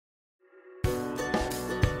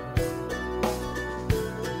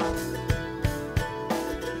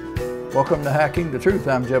Welcome to Hacking the Truth.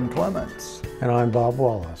 I'm Jim Clements. And I'm Bob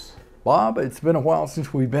Wallace. Bob, it's been a while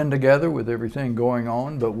since we've been together with everything going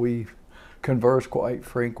on, but we converse quite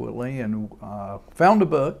frequently, and found a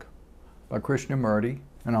book by Krishnamurti,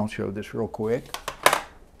 and I'll show this real quick,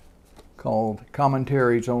 called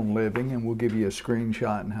Commentaries on Living, and we'll give you a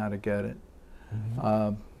screenshot on how to get it.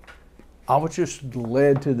 I was just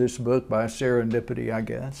led to this book by serendipity, I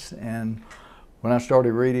guess, and when I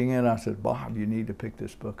started reading it, I said, Bob, you need to pick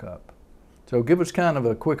this book up. So give us kind of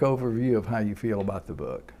a quick overview of how you feel about the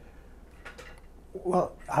book.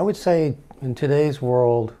 Well, I would say in today's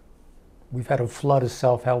world, we've had a flood of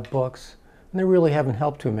self-help books, and they really haven't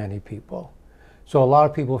helped too many people. So a lot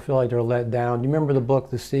of people feel like they're let down. You remember the book,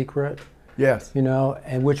 The Secret? Yes. You know,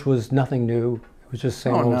 and which was nothing new. It was just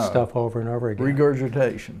same old stuff over and over again.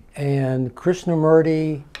 Regurgitation. And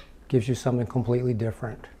Krishnamurti gives you something completely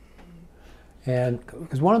different. And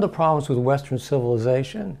because one of the problems with Western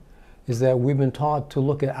civilization is that we've been taught to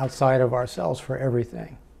look at outside of ourselves for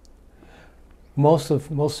everything. Most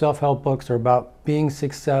self-help books are about being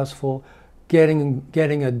successful, getting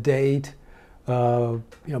a date,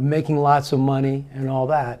 making lots of money and all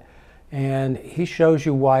that. And he shows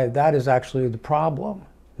you why that is actually the problem,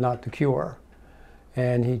 not the cure.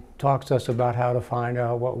 And he talks to us about how to find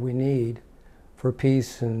out what we need for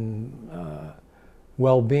peace and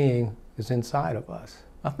well-being is inside of us.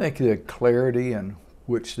 I think the clarity in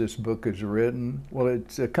which this book is written, well,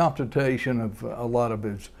 it's a computation of a lot of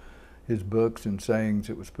his books and sayings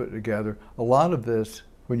that was put together. A lot of this,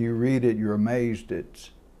 when you read it, you're amazed it's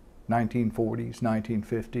 1940s,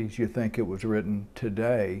 1950s. You think it was written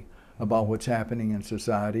today about what's happening in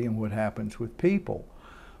society and what happens with people.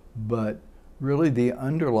 But really the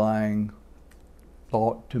underlying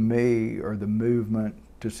thought to me, or the movement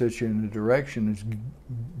to set you in a direction, is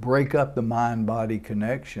break up the mind-body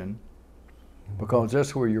connection, because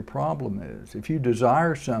that's where your problem is. If you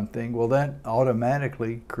desire something, well, that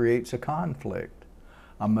automatically creates a conflict.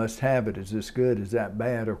 I must have it. Is this good? Is that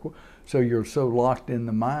bad? So you're so locked in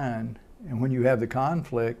the mind, and when you have the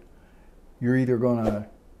conflict, you're either going to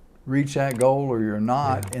reach that goal or you're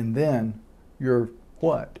not, and then you're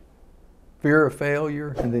what? Fear of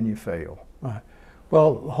failure, and then you fail. Right.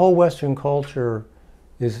 Well, the whole Western culture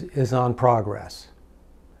is on progress,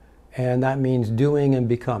 and that means doing and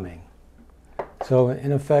becoming. So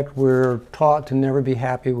in effect, we're taught to never be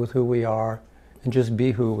happy with who we are and just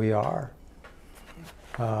be who we are.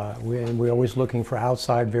 We're always looking for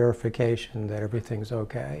outside verification that everything's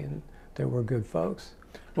okay and that we're good folks.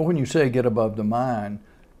 But when you say get above the mind,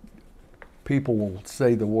 people will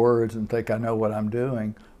say the words and think, I know what I'm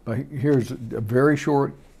doing. But here's a very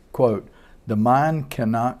short quote. The mind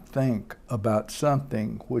cannot think about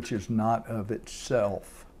something which is not of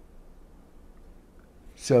itself.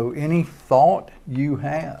 So any thought you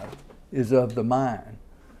have is of the mind.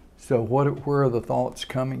 So where are the thoughts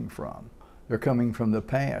coming from? They're coming from the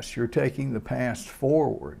past. You're taking the past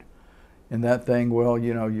forward. And that thing, well,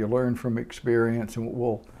 you learn from experience. And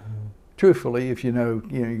well, truthfully, if you're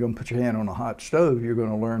going to put your hand on a hot stove, you're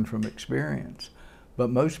going to learn from experience.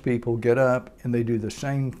 But most people get up and they do the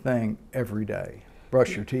same thing every day.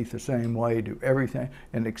 Brush your teeth the same way, do everything,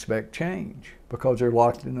 and expect change because they're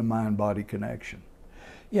locked in the mind-body connection.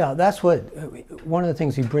 Yeah, that's what, one of the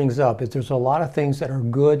things he brings up is there's a lot of things that are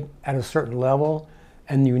good at a certain level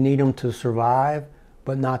and you need them to survive,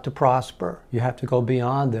 but not to prosper. You have to go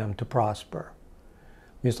beyond them to prosper.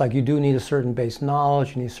 It's like you do need a certain base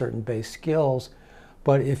knowledge, you need certain base skills,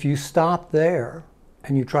 but if you stop there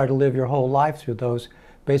and you try to live your whole life through those,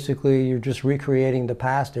 basically you're just recreating the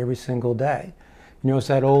past every single day. You know, it's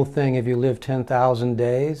that old thing, if you live 10,000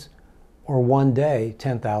 days or one day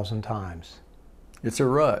 10,000 times. It's a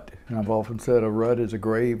rut. And I've often said a rut is a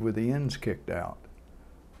grave with the ends kicked out.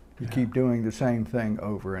 You keep doing the same thing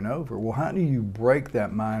over and over. Well, how do you break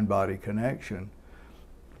that mind-body connection?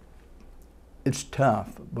 It's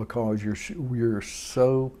tough because you're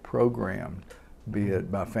so programmed, be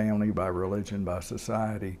it by family, by religion, by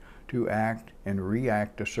society, to act and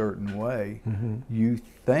react a certain way. You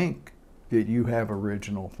think that you have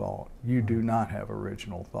original thought. You do not have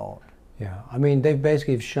original thought. Yeah, I mean, they've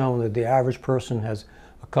basically shown that the average person has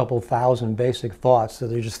a couple thousand basic thoughts that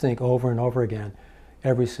they just think over and over again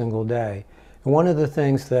every single day. And one of the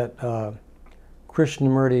things that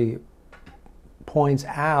Krishnamurti points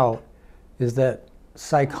out is that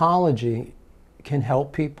psychology can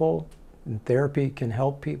help people, and therapy can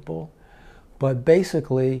help people, but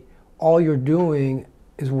basically all you're doing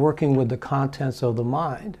is working with the contents of the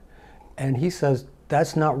mind. And he says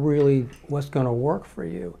that's not really what's going to work for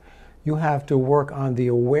you. You have to work on the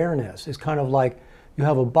awareness. It's kind of like you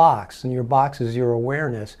have a box, and your box is your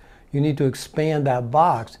awareness. You need to expand that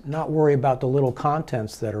box, not worry about the little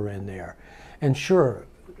contents that are in there. And sure,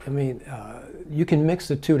 I mean, you can mix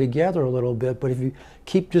the two together a little bit, but if you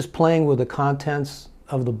keep just playing with the contents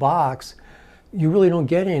of the box, you really don't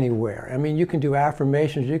get anywhere. I mean, you can do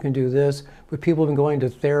affirmations, you can do this, but people have been going to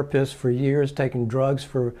therapists for years, taking drugs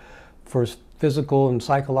for physical and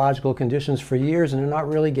psychological conditions for years, and they're not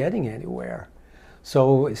really getting anywhere.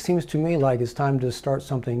 So it seems to me like it's time to start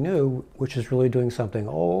something new, which is really doing something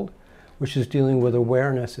old, which is dealing with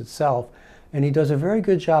awareness itself. And he does a very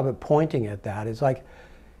good job at pointing at that. It's like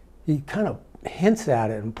he kind of hints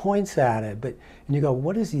at it and points at it, and you go,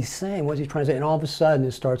 what is he saying? What's he trying to say? And all of a sudden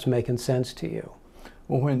it starts making sense to you.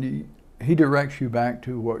 Well, when he directs you back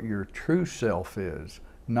to what your true self is,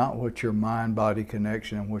 not what your mind-body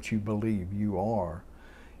connection and what you believe you are.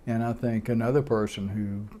 And I think another person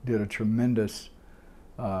who did a tremendous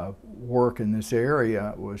work in this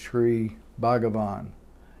area was Sri Bhagavan,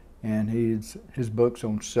 and his book's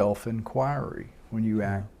on self-inquiry. When you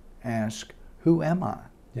ask, who am I?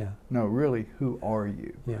 Yeah. No, really, who are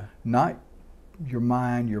you? Yeah. Not your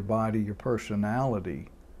mind, your body, your personality,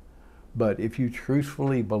 but if you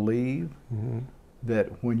truthfully believe that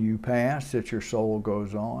when you pass, that your soul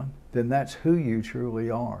goes on, then that's who you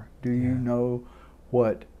truly are. Do you know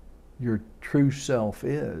what your true self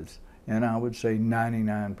is? And I would say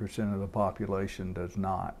 99% of the population does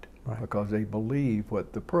not, because they believe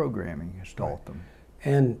what the programming has taught them.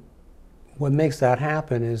 And what makes that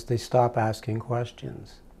happen is they stop asking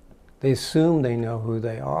questions. They assume they know who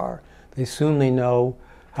they are. They assume they know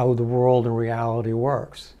how the world and reality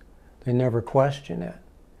works. They never question it.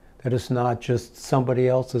 That it's not just somebody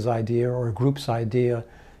else's idea or a group's idea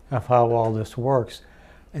of how all this works.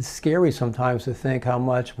 It's scary sometimes to think how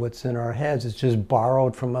much what's in our heads is just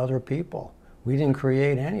borrowed from other people. We didn't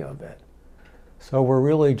create any of it. So we're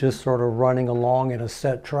really just sort of running along in a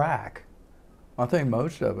set track. I think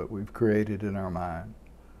most of it we've created in our mind.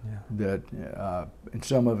 That and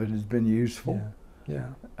some of it has been useful.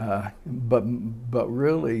 But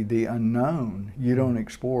really the unknown you don't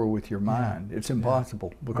explore with your mind. It's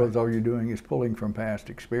impossible, because all you're doing is pulling from past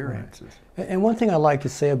experiences. And one thing I like to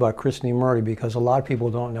say about Krishnamurti, because a lot of people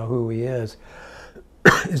don't know who he is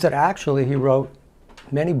that actually he wrote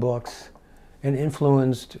many books and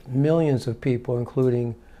influenced millions of people,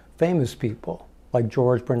 including famous people like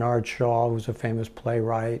George Bernard Shaw, who was a famous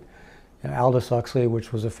playwright, and Aldous Huxley,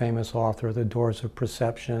 which was a famous author of The Doors of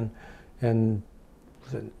Perception, and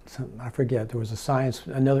I forget, there was a science,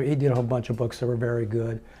 he did a whole bunch of books that were very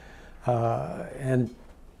good. And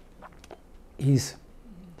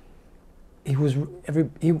let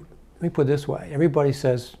me put it this way, everybody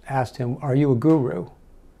asked him, are you a guru?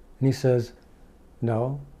 And he says,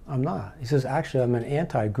 no, I'm not. He says, actually, I'm an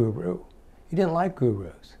anti-guru. He didn't like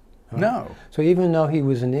gurus. No. So even though he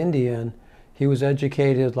was an Indian, he was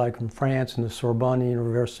educated like in France in the Sorbonne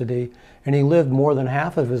University, and he lived more than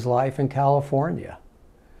half of his life in California.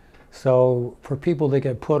 So for people that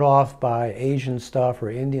get put off by Asian stuff or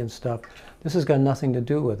Indian stuff, this has got nothing to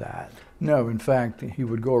do with that. No, in fact, he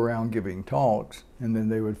would go around giving talks, and then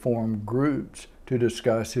they would form groups to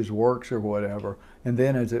discuss his works or whatever. And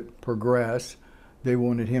then as it progressed, they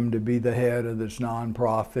wanted him to be the head of this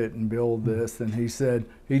nonprofit and build this, and he said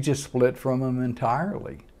he just split from them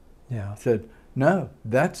entirely. Yeah. He said, no,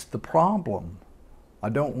 that's the problem. I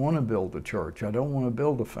don't want to build a church. I don't want to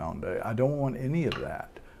build a foundation. I don't want any of that.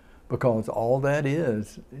 Because all that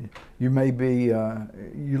is, you may be,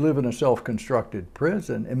 you live in a self-constructed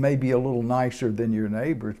prison. It may be a little nicer than your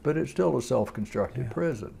neighbors, but it's still a self-constructed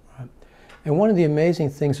prison. Right. And one of the amazing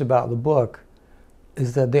things about the book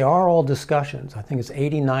is that they are all discussions. I think it's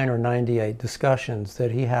 89 or 98 discussions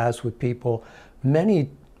that he has with people, many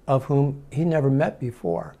of whom he never met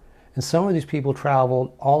before. And some of these people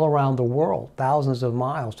traveled all around the world, thousands of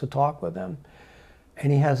miles, to talk with him.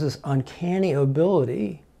 And he has this uncanny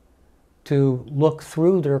ability to look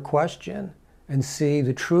through their question and see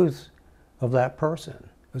the truth of that person.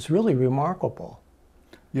 It's really remarkable.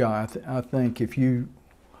 Yeah, I think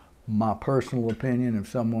my personal opinion, if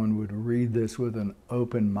someone would read this with an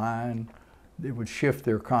open mind, it would shift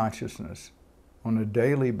their consciousness on a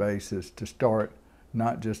daily basis to start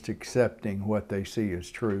not just accepting what they see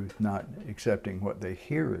as truth, not accepting what they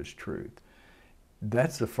hear as truth.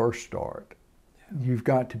 That's the first start. You've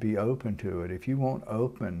got to be open to it. If you won't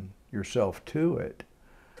open yourself to it,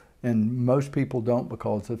 and most people don't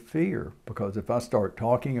because of fear, because if I start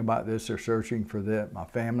talking about this or searching for that, my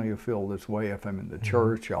family will feel this way. If I'm in the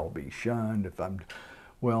church, I'll be shunned.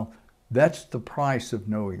 Well, that's the price of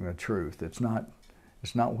knowing the truth. It's not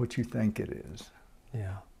what you think it is.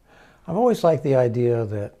 Yeah. I've always liked the idea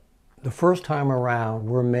that the first time around,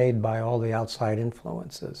 we're made by all the outside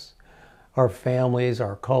influences. Our families,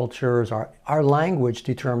 our cultures, our language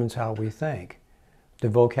determines how we think. The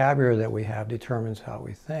vocabulary that we have determines how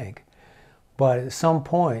we think. But at some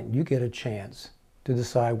point, you get a chance to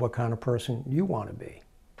decide what kind of person you want to be.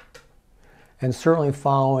 And certainly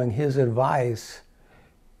following his advice,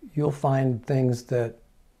 you'll find things that,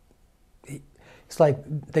 it's like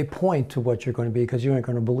they point to what you're going to be, because you ain't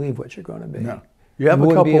going to believe what you're going to be. No. You have a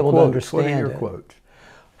wouldn't couple be able to quotes. understand What are your it.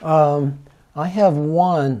 quotes? I have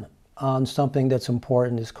one on something that's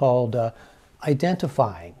important. It's called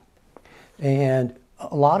identifying. And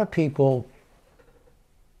a lot of people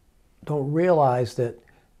don't realize that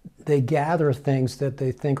they gather things that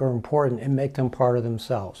they think are important and make them part of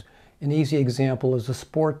themselves. An easy example is a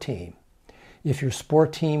sport team. If your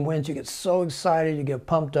sport team wins, you get so excited, you get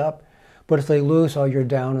pumped up. But if they lose, oh, you're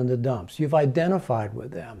down in the dumps. You've identified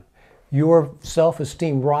with them. Your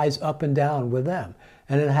self-esteem rises up and down with them.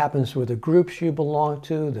 And it happens with the groups you belong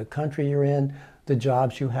to, the country you're in, the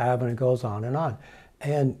jobs you have, and it goes on and on.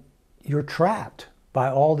 And you're trapped by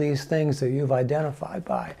all these things that you've identified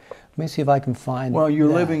by. Let me see if I can find Well, you're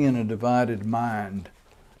that. living in a divided mind,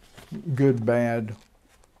 good, bad,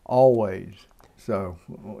 always. So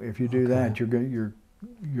if you do that,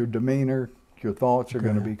 your demeanor, your thoughts are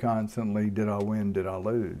going to be constantly, did I win, did I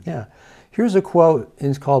lose? Yeah. Here's a quote,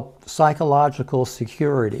 it's called Psychological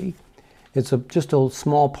Security. It's just a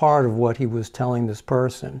small part of what he was telling this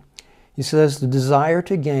person. He says, the desire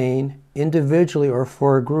to gain, individually or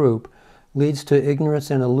for a group, leads to ignorance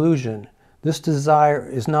and illusion. This desire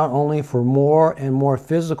is not only for more and more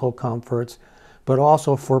physical comforts, but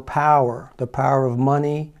also for power, the power of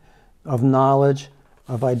money, of knowledge,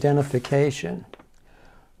 of identification.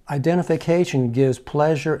 Identification gives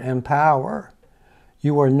pleasure and power.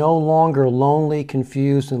 You are no longer lonely,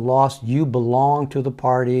 confused, and lost. You belong to the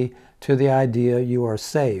party, to the idea. You are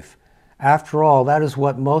safe. After all, that is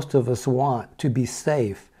what most of us want, to be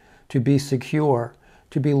safe, to be secure.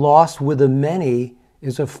 To be lost with the many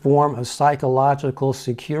is a form of psychological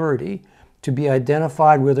security. To be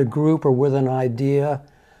identified with a group or with an idea,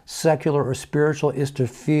 secular or spiritual, is to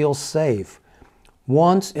feel safe.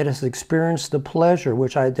 Once it has experienced the pleasure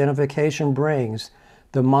which identification brings,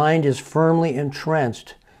 the mind is firmly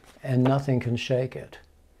entrenched and nothing can shake it.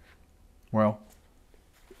 Well,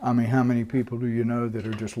 I mean, how many people do you know that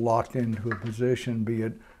are just locked into a position, be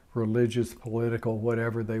it religious, political,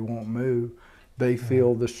 whatever, they won't move? They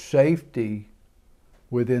feel the safety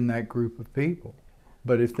within that group of people.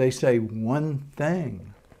 But if they say one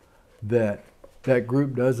thing that that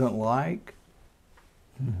group doesn't like,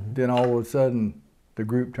 then all of a sudden the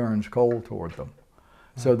group turns cold toward them.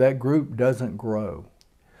 So that group doesn't grow.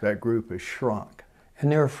 That group is shrunk.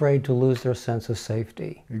 And they're afraid to lose their sense of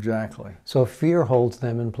safety. Exactly. So fear holds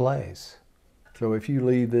them in place. So if you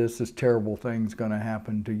leave this terrible thing's going to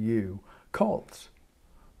happen to you. Cults.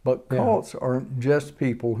 But cults aren't just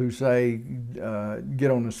people who say, get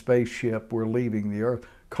on a spaceship, we're leaving the earth.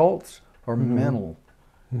 Cults are mental.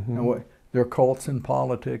 And there are cults in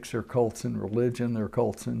politics, there are cults in religion, there are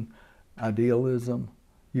cults in idealism.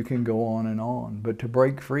 You can go on and on. But to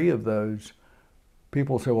break free of those,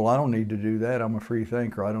 people say, well, I don't need to do that. I'm a free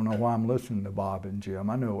thinker. I don't know why I'm listening to Bob and Jim.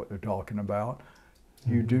 I know what they're talking about.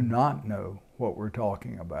 You do not know what we're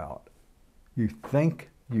talking about. You think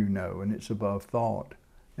you know, and it's above thought.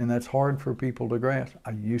 And that's hard for people to grasp.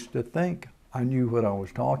 I used to think I knew what I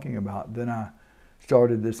was talking about. Then I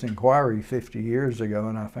started this inquiry 50 years ago,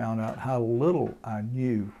 and I found out how little I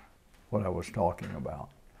knew what I was talking about.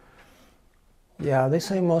 Yeah, they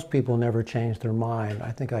say most people never change their mind.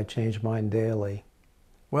 I think I change mine daily.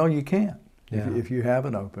 Well, you can, if you have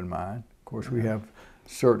an open mind. Of course, we have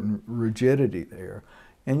certain rigidity there.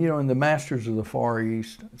 And, you know, in the masters of the Far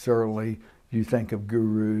East, certainly you think of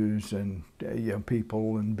gurus and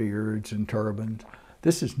people in beards and turbans.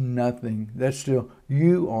 This is nothing. That's still,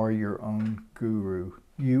 you are your own guru.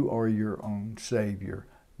 You are your own savior.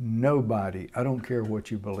 Nobody, I don't care what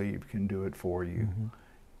you believe, can do it for you.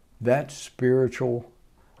 That's spiritual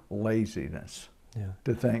laziness.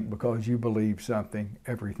 To think because you believe something,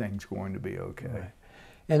 everything's going to be okay. Right.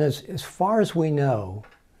 And as far as we know,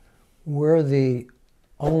 we're the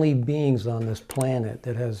only beings on this planet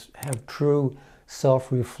that have true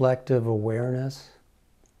self-reflective awareness.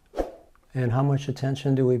 And how much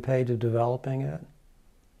attention do we pay to developing it?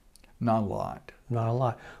 Not a lot. Not a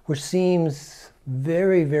lot. Which seems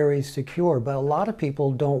very, very secure, but a lot of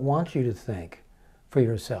people don't want you to think for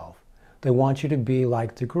yourself. They want you to be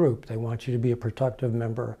like the group. They want you to be a productive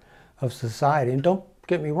member of society. And don't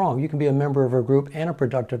get me wrong, you can be a member of a group and a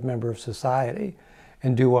productive member of society.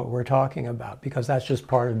 and do what we're talking about, because that's just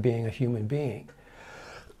part of being a human being.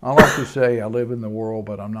 I like to say I live in the world,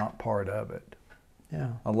 but I'm not part of it. Yeah.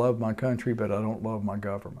 I love my country, but I don't love my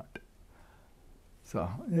government. So,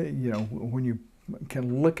 you know, when you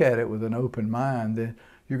can look at it with an open mind, then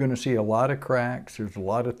you're going to see a lot of cracks. There's a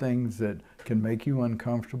lot of things that can make you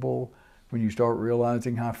uncomfortable when you start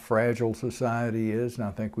realizing how fragile society is. And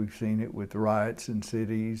I think we've seen it with riots in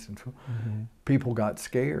cities. And people got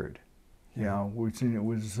scared. You know, we've seen it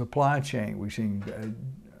with the supply chain. We've seen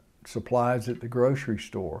supplies at the grocery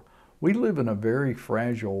store. We live in a very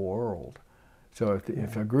fragile world. So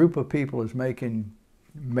if a group of people is making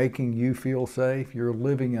you feel safe, you're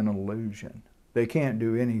living in an illusion. They can't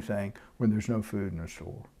do anything when there's no food in the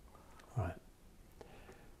store. Right.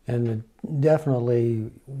 And definitely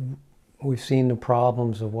we've seen the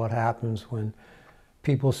problems of what happens when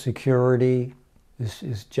people's security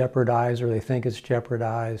is jeopardized, or they think it's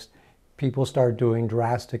jeopardized. People start doing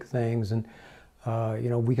drastic things, and you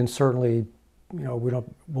know, we can certainly, you know,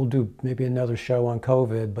 we'll do maybe another show on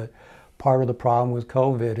COVID, but part of the problem with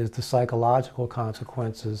COVID is the psychological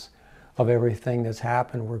consequences of everything that's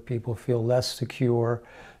happened, where people feel less secure,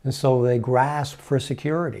 and so they grasp for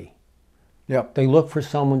security. Yep. They look for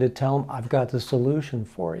someone to tell them, I've got the solution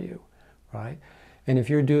for you, right? And if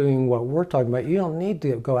you're doing what we're talking about, you don't need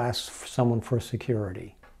to go ask someone for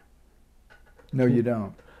security. No, you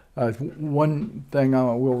don't. One thing,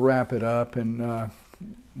 we'll wrap it up, and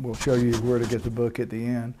we'll show you where to get the book at the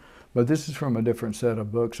end. But this is from a different set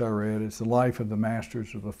of books I read. It's The Life of the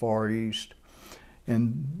Masters of the Far East.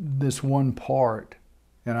 And this one part,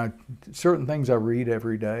 and certain things I read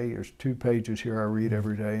every day. There's 2 pages here I read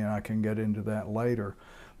every day, and I can get into that later.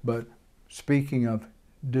 But speaking of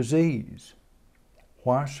disease,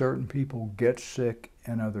 why certain people get sick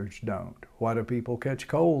and others don't. Why do people catch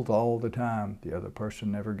colds all the time? The other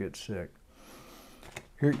person never gets sick.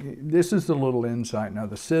 Here, this is the little insight. Now,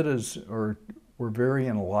 the Siddhas were very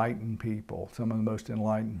enlightened people, some of the most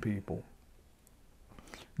enlightened people.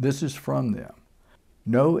 This is from them.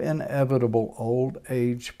 No inevitable old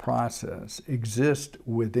age process exists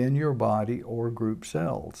within your body or group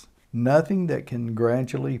cells. Nothing that can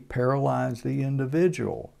gradually paralyze the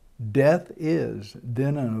individual. Death is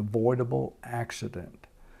then an avoidable accident.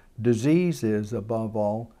 Disease is, above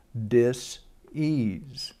all,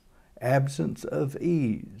 dis-ease, absence of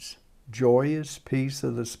ease, joyous peace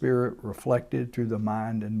of the spirit reflected through the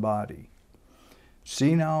mind and body.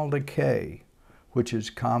 Senile decay, which is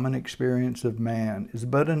common experience of man, is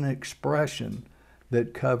but an expression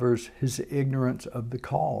that covers his ignorance of the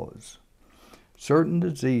cause. Certain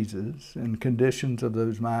diseases and conditions of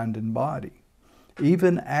those mind and body,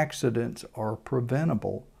 even accidents, are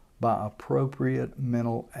preventable by appropriate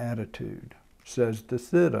mental attitude. Says the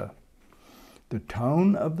Siddha, the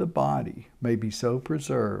tone of the body may be so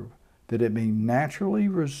preserved that it may naturally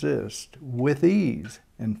resist with ease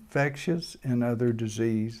infectious and other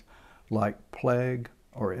disease like plague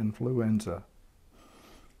or influenza.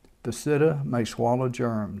 The Siddha may swallow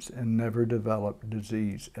germs and never develop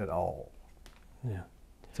disease at all. Yeah.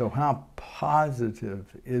 So how positive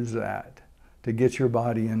is that to get your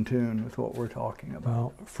body in tune with what we're talking about?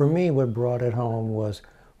 Well, for me, what brought it home was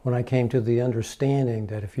when I came to the understanding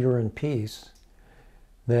that if you're in peace,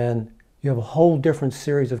 then you have a whole different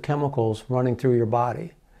series of chemicals running through your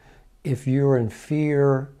body. If you're in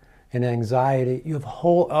fear and anxiety, you have a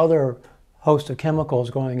whole other host of chemicals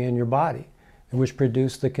going in your body, which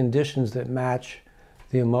produce the conditions that match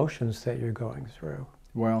the emotions that you're going through.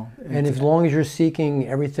 Well, and as long as you're seeking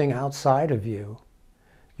everything outside of you,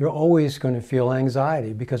 you're always going to feel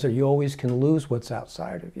anxiety, because you always can lose what's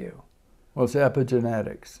outside of you. Well, it's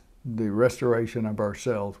epigenetics, the restoration of our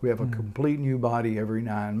cells. We have a complete new body every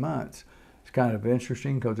 9 months. It's kind of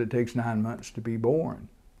interesting because it takes 9 months to be born,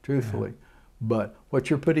 truthfully. But what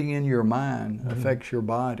you're putting in your mind affects your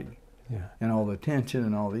body. And all the tension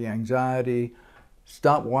and all the anxiety.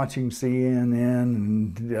 Stop watching CNN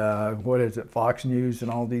and Fox News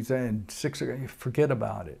and all these things. Forget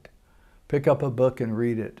about it. Pick up a book and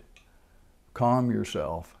read it. Calm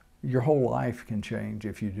yourself. Your whole life can change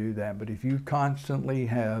if you do that. But if you constantly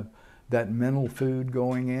have that mental food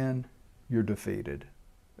going in, you're defeated.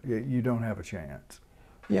 You don't have a chance.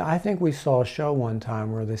 Yeah, I think we saw a show one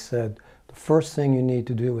time where they said the first thing you need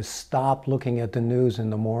to do is stop looking at the news in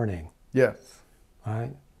the morning. Yes.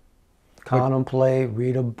 Right? Contemplate,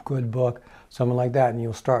 read a good book, something like that, and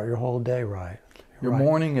you'll start your whole day right. Your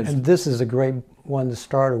morning is... And this is a great one to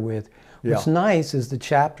start with. What's nice is the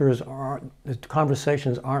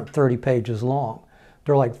conversations aren't 30 pages long.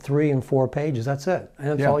 They're like 3 and 4 pages. That's it. And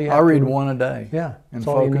that's Yeah, all you have I read to, one a day. Yeah. And That's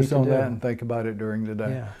all you need focus to on do. that and think about it during the day.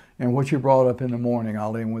 Yeah. And what you brought up in the morning,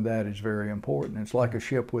 I'll end with that, is very important. It's like a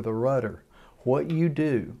ship with a rudder. What you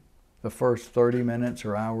do the first 30 minutes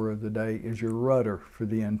or hour of the day is your rudder for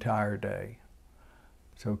the entire day.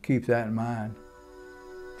 So keep that in mind.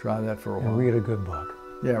 Try that for a while. And read a good book.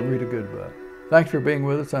 Yeah, read a good book. Thanks for being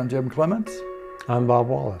with us. I'm Jim Clements. I'm Bob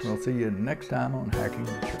Wallace. We'll see you next time on Hacking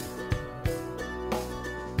the Truth.